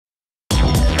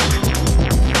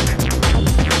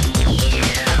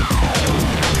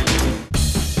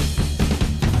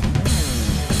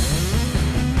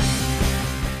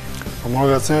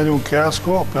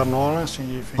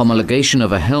Homologation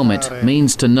of a helmet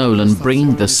means to Nolan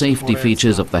bringing the safety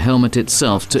features of the helmet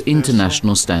itself to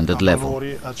international standard level.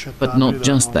 But not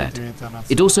just that.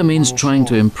 It also means trying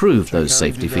to improve those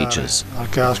safety features.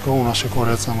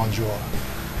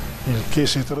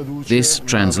 This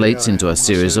translates into a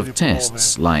series of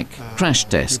tests like crash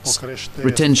tests,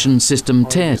 retention system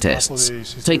tear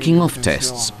tests, taking off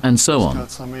tests, and so on,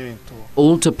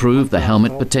 all to prove the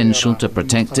helmet potential to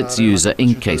protect its user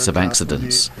in case of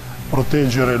accidents.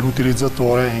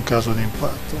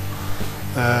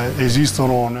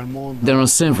 There are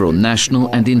several national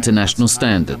and international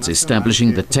standards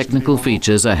establishing the technical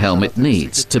features a helmet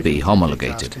needs to be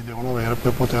homologated.